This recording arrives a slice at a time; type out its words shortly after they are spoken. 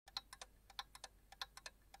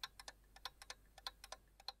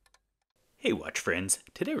Hey watch friends,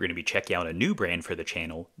 today we're going to be checking out a new brand for the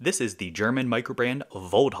channel. This is the German microbrand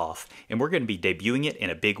Waldhoff, and we're going to be debuting it in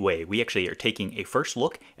a big way. We actually are taking a first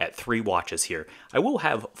look at 3 watches here. I will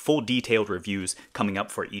have full detailed reviews coming up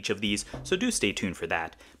for each of these, so do stay tuned for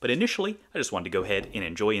that. But initially, I just wanted to go ahead and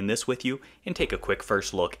enjoy this with you and take a quick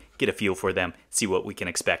first look, get a feel for them, see what we can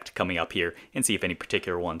expect coming up here, and see if any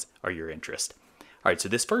particular ones are your interest. Alright, so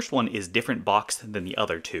this first one is different boxed than the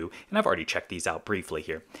other two, and I've already checked these out briefly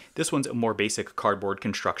here. This one's a more basic cardboard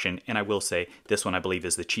construction, and I will say this one I believe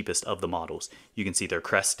is the cheapest of the models. You can see their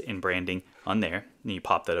crest and branding on there, and you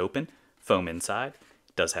pop that open, foam inside.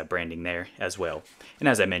 It does have branding there as well. And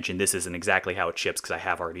as I mentioned, this isn't exactly how it ships because I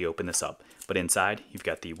have already opened this up. But inside, you've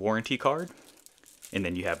got the warranty card, and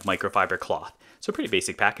then you have microfiber cloth. So pretty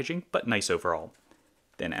basic packaging, but nice overall.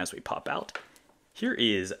 Then as we pop out, here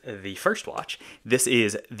is the first watch. This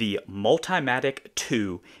is the Multimatic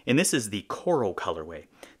 2, and this is the coral colorway.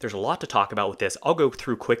 There's a lot to talk about with this. I'll go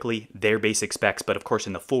through quickly their basic specs, but of course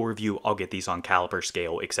in the full review, I'll get these on caliper,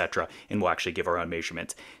 scale, etc., and we'll actually give our own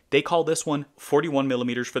measurements. They call this one 41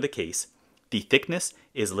 millimeters for the case. The thickness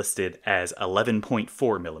is listed as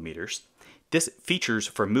 11.4 millimeters. This features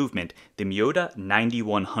for movement the Miyota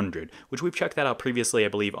 9100, which we've checked that out previously, I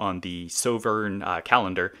believe, on the Sovereign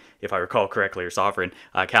calendar, if I recall correctly, or Sovereign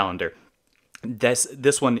calendar. This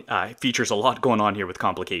one features a lot going on here with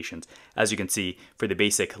complications. As you can see, for the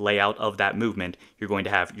basic layout of that movement, you're going to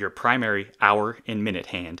have your primary hour and minute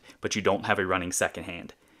hand, but you don't have a running second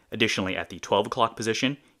hand. Additionally, at the 12 o'clock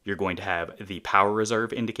position, you're going to have the power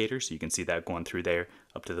reserve indicator, so you can see that going through there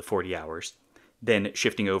up to the 40 hours. Then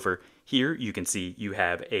shifting over here, you can see you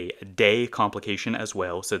have a day complication as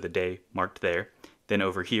well, so the day marked there. Then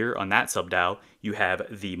over here on that subdial, you have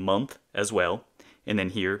the month as well. And then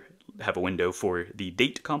here, have a window for the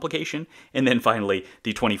date complication. And then finally,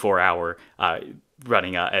 the 24-hour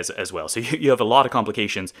running as well. So you have a lot of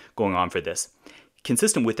complications going on for this.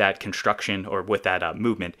 Consistent with that construction, or with that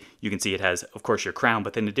movement, you can see it has, of course, your crown,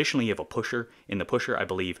 but then additionally you have a pusher. And the pusher, I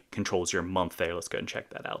believe, controls your month there. Let's go ahead and check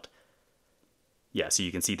that out. Yeah, so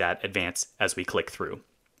you can see that advance as we click through.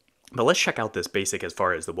 But let's check out this basic as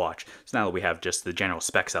far as the watch. So now that we have just the general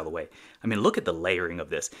specs out of the way. I mean, look at the layering of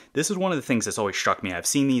this. This is one of the things that's always struck me. I've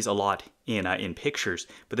seen these a lot in pictures,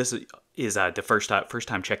 but this is the first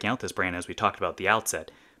time checking out this brand, as we talked about at the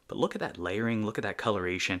outset. But look at that layering, look at that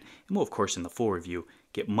coloration, and we'll, of course, in the full review,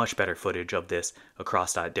 get much better footage of this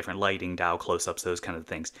across different lighting, dial close-ups, those kind of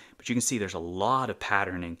things. But you can see there's a lot of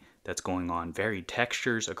patterning that's going on, varied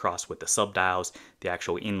textures across with the subdials, the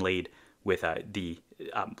actual inlaid with the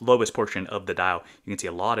lowest portion of the dial. You can see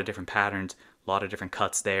a lot of different patterns, a lot of different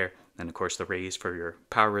cuts there. Then, of course, the raise for your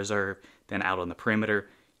power reserve. Then out on the perimeter,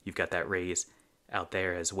 you've got that raise out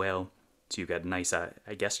there as well. So you've got a nice,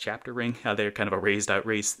 I guess, chapter ring out there, kind of a raised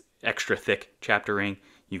extra thick chapter ring.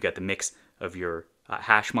 You've got the mix of your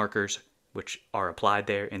hash markers, which are applied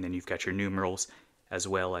there. And then you've got your numerals as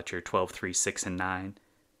well at your 12, 3, 6, and 9.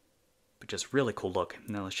 But just really cool look.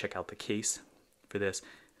 Now let's check out the case for this.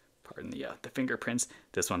 Pardon the fingerprints.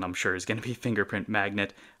 This one I'm sure is going to be fingerprint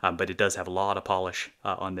magnet, but it does have a lot of polish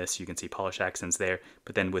on this. You can see polish accents there.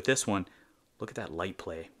 But then with this one, look at that light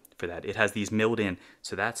play for that. It has these milled in.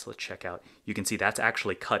 So let's check out. You can see that's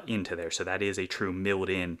actually cut into there. So that is a true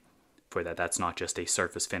milled in for that. That's not just a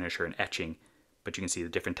surface finish or an etching. But you can see the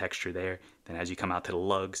different texture there. Then as you come out to the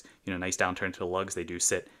lugs, nice downturn to the lugs. They do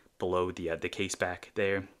sit below the case back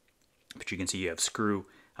there. But you can see you have screw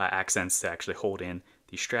accents to actually hold in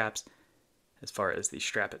these straps. As far as the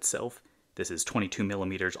strap itself, this is 22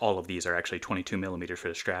 millimeters. All of these are actually 22 millimeters for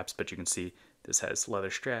the straps, but you can see this has leather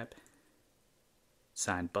strap,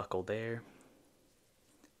 signed buckle there.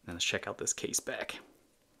 Now let's check out this case back.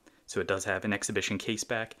 So it does have an exhibition case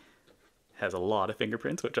back. Has a lot of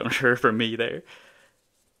fingerprints, which I'm sure for me there.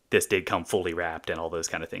 This did come fully wrapped and all those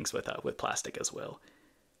kind of things with plastic as well.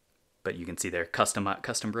 But you can see their custom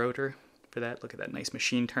rotor for that. Look at that nice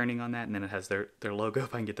machine turning on that. And then it has their logo,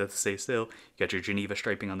 if I can get that to stay still. You got your Geneva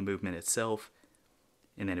striping on the movement itself.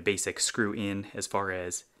 And then a basic screw in as far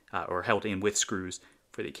as, or held in with screws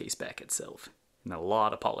for the case back itself. And a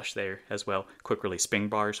lot of polish there as well. Quick release spring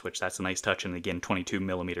bars, which that's a nice touch. And again, 22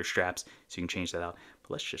 millimeter straps, so you can change that out. But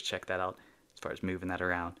let's just check that out as far as moving that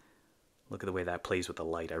around. Look at the way that plays with the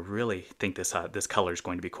light. I really think this color is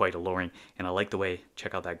going to be quite alluring. And I like the way,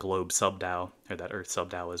 check out that globe subdial, or that earth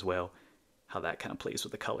subdial as well. How that kind of plays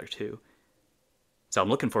with the color too. So I'm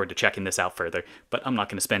looking forward to checking this out further, but I'm not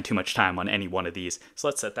going to spend too much time on any one of these. So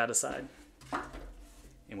let's set that aside.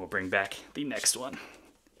 And we'll bring back the next one.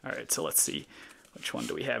 All right, so let's see. Which one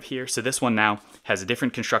do we have here? So this one now has a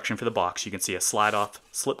different construction for the box. You can see a slide-off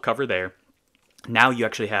slip cover there. Now you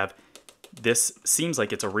actually have this seems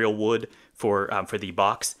like it's a real wood for the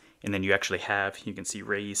box, and then you actually have, you can see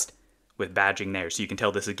raised with badging there, so you can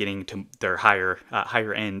tell this is getting to their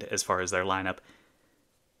higher end as far as their lineup.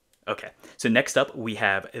 Okay, so next up we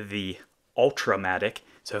have the Ultramatic.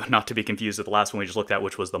 So not to be confused with the last one we just looked at,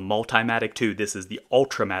 which was the Multimatic 2. This is the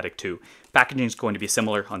Ultramatic 2. Packaging is going to be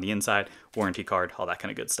similar on the inside, warranty card, all that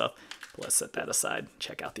kind of good stuff. But let's set that aside,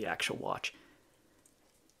 check out the actual watch.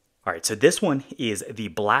 All right, so this one is the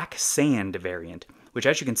Black Sand variant, which,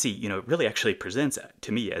 as you can see, it really actually presents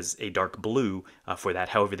to me as a dark blue for that.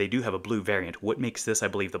 However, they do have a blue variant. What makes this, I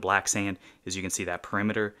believe, the Black Sand is you can see that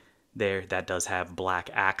perimeter there, that does have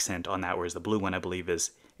black accent on that, whereas the blue one, I believe,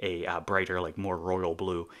 is a brighter, like more royal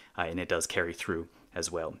blue, and it does carry through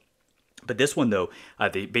as well. But this one, though,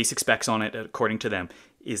 the basic specs on it, according to them,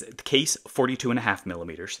 is the case 42.5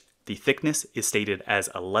 millimeters. The thickness is stated as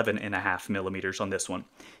 11.5 millimeters on this one.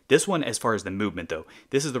 This one, as far as the movement, though,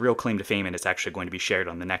 this is the real claim to fame, and it's actually going to be shared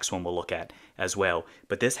on the next one we'll look at as well.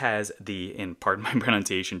 But this has the, and pardon my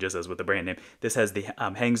pronunciation, just as with the brand name, this has the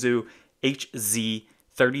Hangzhou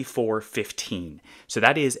HZ3415. So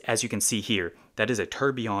that is, as you can see here, that is a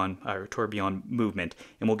tourbillon movement,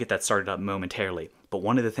 and we'll get that started up momentarily. But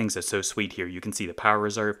one of the things that's so sweet here, you can see the power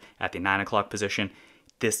reserve at the 9 o'clock position.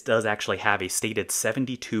 This does actually have a stated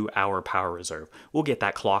 72-hour power reserve. We'll get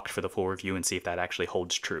that clocked for the full review and see if that actually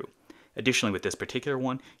holds true. Additionally, with this particular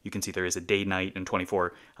one, you can see there is a day, night, and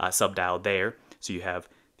 24 sub-dial there. So you have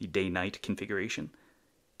the day-night configuration.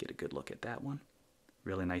 Get a good look at that one.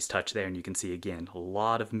 Really nice touch there, and you can see, again, a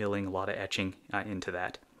lot of milling, a lot of etching into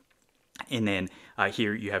that. And then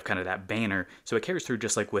here you have kind of that banner. So it carries through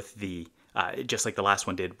just like with the just like the last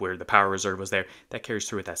one did, where the power reserve was there. That carries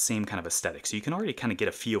through with that same kind of aesthetic. So you can already kind of get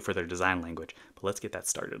a feel for their design language. But let's get that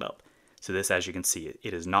started up. So this, as you can see,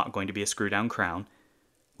 it is not going to be a screw down crown,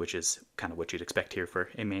 which is kind of what you'd expect here for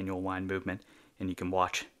a manual wind movement. And you can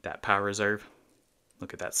watch that power reserve.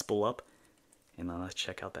 Look at that spool up. And then let's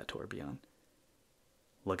check out that tourbillon.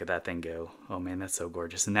 Look at that thing go. Oh man, that's so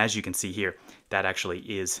gorgeous. And as you can see here, that actually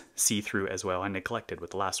is see-through as well. I neglected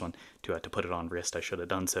with the last one to put it on wrist. I should have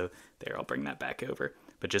done so. There, I'll bring that back over.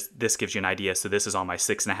 But just this gives you an idea. So this is on my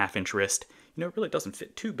 6.5-inch wrist. It really doesn't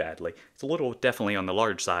fit too badly. It's a little definitely on the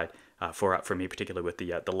large side for me, particularly with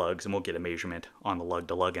the lugs. And we'll get a measurement on the lug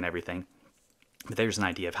to lug and everything. But there's an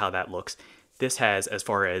idea of how that looks. This has, as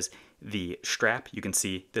far as the strap, you can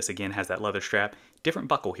see this again has that leather strap. Different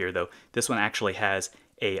buckle here though. This one actually has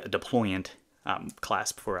a deployant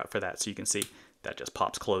clasp for that, so you can see that just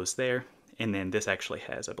pops closed there. And then this actually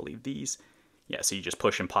has, I believe, these. Yeah, so you just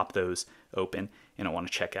push and pop those open. And I want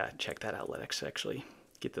to check that out. Let's actually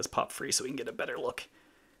get this pop free so we can get a better look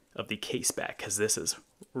of the case back, because this is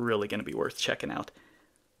really going to be worth checking out.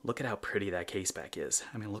 Look at how pretty that case back is.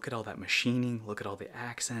 I mean, look at all that machining. Look at all the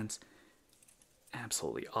accents.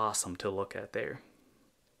 Absolutely awesome to look at there.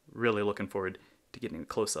 Really looking forward to getting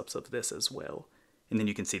close-ups of this as well. And then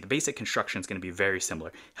you can see the basic construction is going to be very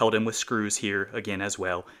similar. Held in with screws here again as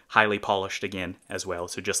well. Highly polished again as well.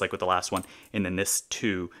 So just like with the last one. And then this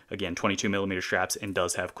too, again, 22mm straps and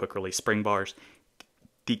does have quick release spring bars.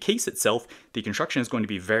 The case itself, the construction is going to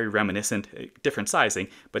be very reminiscent, different sizing,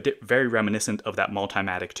 but very reminiscent of that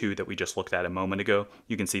Multimatic 2 that we just looked at a moment ago.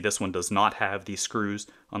 You can see this one does not have these screws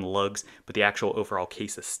on the lugs, but the actual overall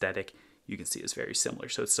case aesthetic you can see is very similar.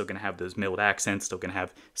 So it's still going to have those milled accents, still going to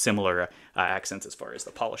have similar accents as far as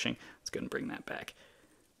the polishing. Let's go ahead and bring that back.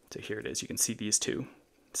 So here it is. You can see these two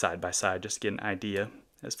side by side just to get an idea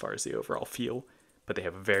as far as the overall feel. But they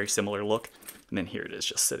have a very similar look. And then here it is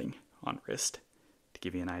just sitting on wrist to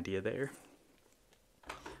give you an idea there.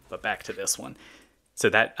 But back to this one. So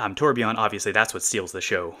that tourbillon, obviously, that's what steals the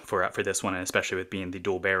show for this one, and especially with being the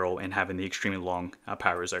dual barrel and having the extremely long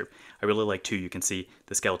power reserve. I really like, too, you can see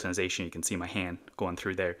the skeletonization. You can see my hand going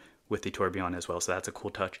through there with the tourbillon as well, so that's a cool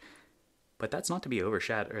touch. But that's not to be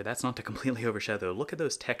overshadowed, or that's not to completely overshadow. Look at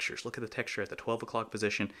those textures. Look at the texture at the 12 o'clock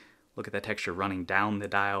position. Look at that texture running down the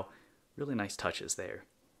dial. Really nice touches there.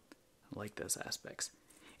 I like those aspects.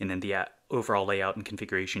 And then the overall layout and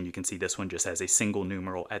configuration, you can see this one just has a single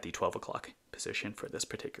numeral at the 12 o'clock position for this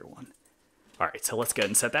particular one. All right, so let's go ahead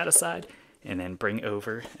and set that aside and then bring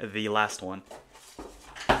over the last one.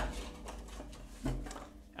 All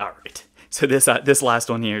right, so this last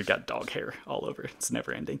one here got dog hair all over. It's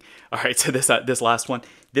never ending. All right, so this last one,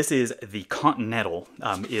 this is the Continental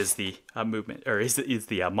is the movement, or is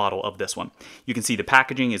the model of this one. You can see the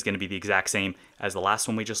packaging is going to be the exact same as the last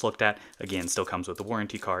one we just looked at. Again, still comes with the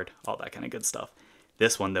warranty card, all that kind of good stuff.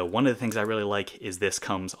 This one though, one of the things I really like is this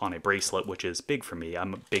comes on a bracelet, which is big for me.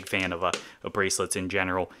 I'm a big fan of bracelets in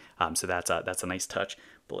general, so that's a nice touch.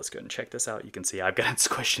 But let's go ahead and check this out. You can see I've got it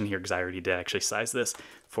squished in here because I already did actually size this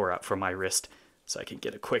for my wrist, so I can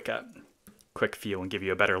get a quick feel and give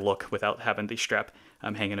you a better look without having the strap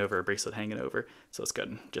hanging over, a bracelet hanging over. So let's go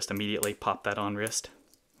ahead and just immediately pop that on wrist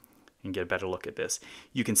and get a better look at this.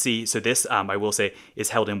 You can see, so this, I will say, is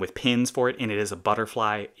held in with pins for it, and it is a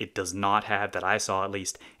butterfly. It does not have, that I saw at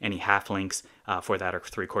least, any half links for that, or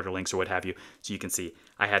 3/4 links or what have you. So you can see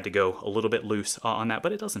I had to go a little bit loose on that,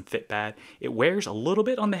 but it doesn't fit bad. It wears a little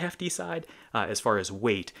bit on the hefty side as far as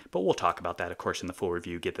weight, but we'll talk about that, of course, in the full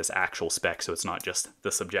review, get this actual spec, so it's not just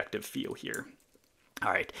the subjective feel here.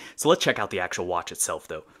 All right, so let's check out the actual watch itself,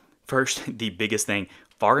 though. First, the biggest thing,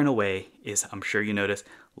 far and away, is, I'm sure you notice,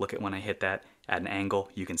 look at when I hit that at an angle,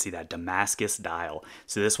 you can see that Damascus dial.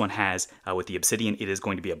 So this one has, with the Obsidian, it is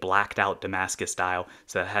going to be a blacked out Damascus dial.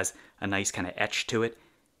 So that has a nice kind of etch to it.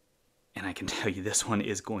 And I can tell you this one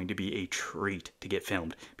is going to be a treat to get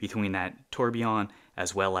filmed. Between that tourbillon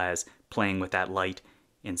as well as playing with that light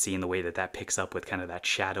and seeing the way that that picks up with kind of that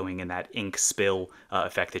shadowing and that ink spill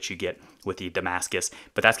effect that you get with the Damascus.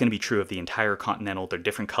 But that's going to be true of the entire Continental. There are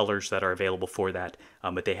different colors that are available for that,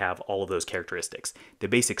 but they have all of those characteristics. The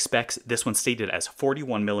basic specs, this one's stated as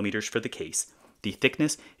 41 millimeters for the case. The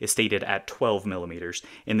thickness is stated at 12 millimeters.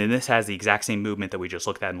 And then this has the exact same movement that we just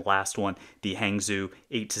looked at in the last one, the Hangzhou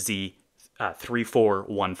 8Z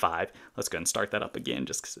 3415. Let's go and start that up again,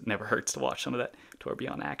 just because it never hurts to watch some of that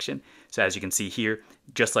tourbillon action. So as you can see here,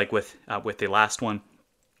 just like with the last one,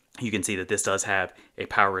 you can see that this does have a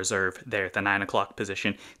power reserve there at the 9 o'clock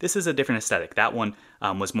position. This is a different aesthetic. That one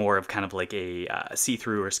was more of kind of like a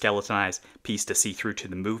see-through or skeletonized piece to see through to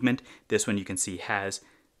the movement. This one you can see has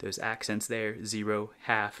those accents there, 0,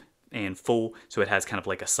 half, and full, so it has kind of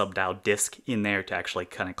like a sub-dial disc in there to actually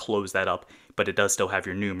kind of close that up, but it does still have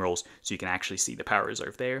your numerals, so you can actually see the power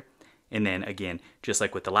reserve there. And then again, just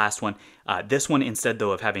like with the last one, this one, instead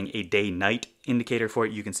though of having a day-night indicator for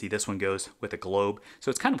it, you can see this one goes with a globe. So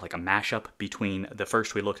it's kind of like a mashup between the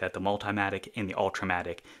first we looked at, the Multimatic and the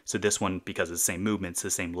Ultramatic. So this one, because it's the same movements, the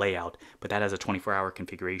same layout, but that has a 24-hour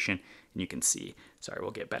configuration, and you can see, sorry,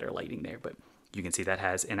 we'll get better lighting there, but you can see that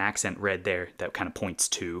has an accent red there that kind of points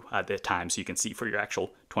to the time, so you can see for your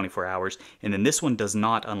actual 24 hours. And then this one does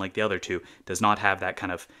not, unlike the other two, does not have that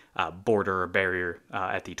kind of border or barrier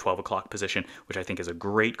at the 12 o'clock position, which I think is a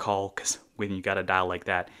great call, because when you got a dial like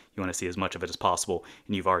that, you want to see as much of it as possible,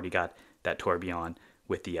 and you've already got that tourbillon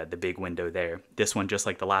with the big window there. This one, just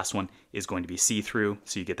like the last one, is going to be see-through,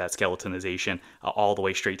 so you get that skeletonization all the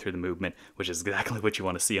way straight through the movement, which is exactly what you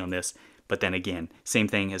want to see on this. But then again, same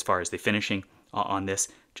thing as far as the finishing on this,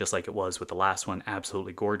 just like it was with the last one,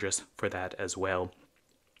 absolutely gorgeous for that as well.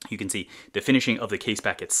 You can see the finishing of the case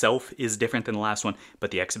back itself is different than the last one,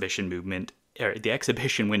 but the exhibition movement, or the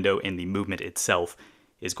exhibition window and the movement itself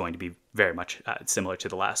is going to be very much similar to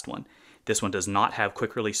the last one. This one does not have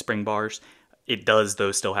quick release spring bars. It does,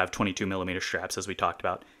 though, still have 22 millimeter straps, as we talked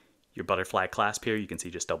about. Your butterfly clasp here, you can see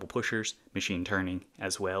just double pushers, machine turning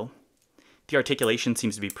as well. The articulation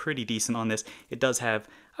seems to be pretty decent on this. It does have,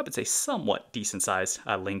 I would say, somewhat decent sized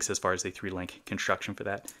links as far as the 3-link construction for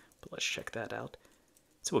that. But let's check that out.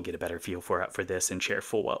 So we'll get a better feel for this and share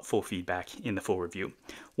full feedback in the full review.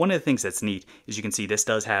 One of the things that's neat is you can see this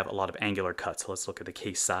does have a lot of angular cuts. So let's look at the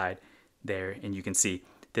case side there, and you can see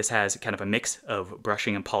this has kind of a mix of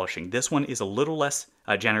brushing and polishing. This one is a little less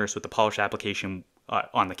generous with the polish application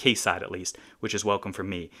on the case side at least, which is welcome for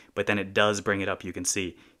me. But then it does bring it up, you can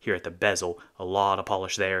see here at the bezel, a lot of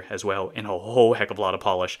polish there as well, and a whole heck of a lot of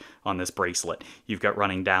polish on this bracelet. You've got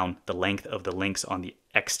running down the length of the links on the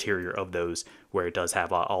exterior of those, where it does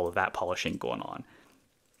have all of that polishing going on.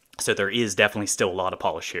 So there is definitely still a lot of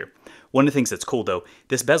polish here. One of the things that's cool though,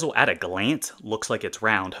 this bezel at a glance looks like it's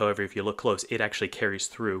round. However, if you look close, it actually carries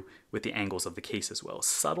through with the angles of the case as well.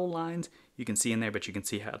 Subtle lines you can see in there, but you can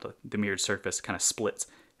see how the mirrored surface kind of splits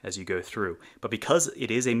as you go through. But because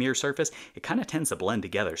it is a mirror surface, it kind of tends to blend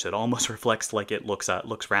together. So it almost reflects like it looks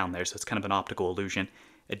round there. So it's kind of an optical illusion.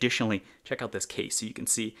 Additionally, check out this case. So you can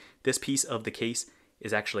see this piece of the case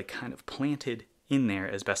is actually kind of planted in there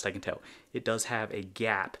as best I can tell. It does have a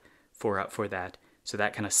gap for that, so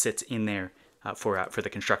that kind of sits in there for the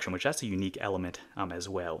construction, which that's a unique element as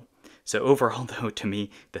well. So overall though, to me,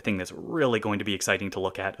 the thing that's really going to be exciting to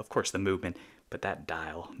look at, of course, the movement, but that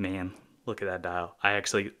dial, man, look at that dial. I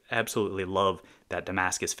actually absolutely love that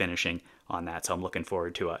Damascus finishing on that, so I'm looking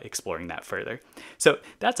forward to exploring that further. So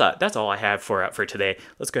that's all I have for today.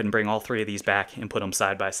 Let's go ahead and bring all three of these back and put them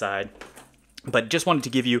side by side. But just wanted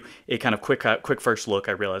to give you a kind of quick first look.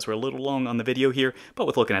 I realize we're a little long on the video here, but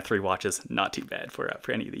with looking at 3 watches, not too bad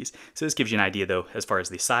for any of these. So this gives you an idea, though, as far as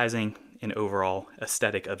the sizing and overall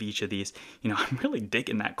aesthetic of each of these. You know, I'm really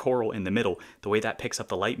digging that coral in the middle, the way that picks up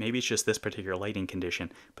the light. Maybe it's just this particular lighting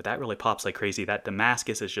condition, but that really pops like crazy. That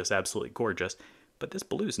Damascus is just absolutely gorgeous. But this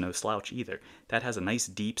blue's no slouch either. That has a nice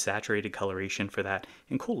deep saturated coloration for that,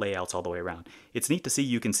 and cool layouts all the way around. It's neat to see.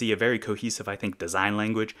 You can see a very cohesive, I think, design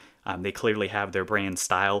language. They clearly have their brand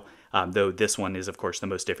style, though this one is, of course, the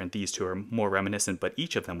most different. These two are more reminiscent, but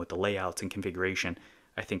each of them with the layouts and configuration,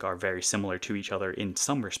 I think, are very similar to each other in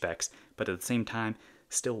some respects, but at the same time,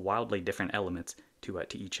 still wildly different elements to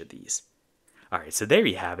each of these. All right, so there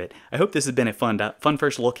you have it. I hope this has been a fun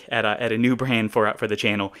first look at a new brand for the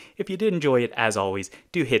channel. If you did enjoy it, as always,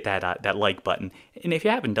 do hit that like button. And if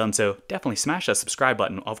you haven't done so, definitely smash that subscribe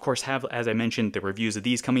button. I'll, of course, have, as I mentioned, the reviews of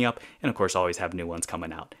these coming up, and of course, always have new ones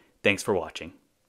coming out. Thanks for watching.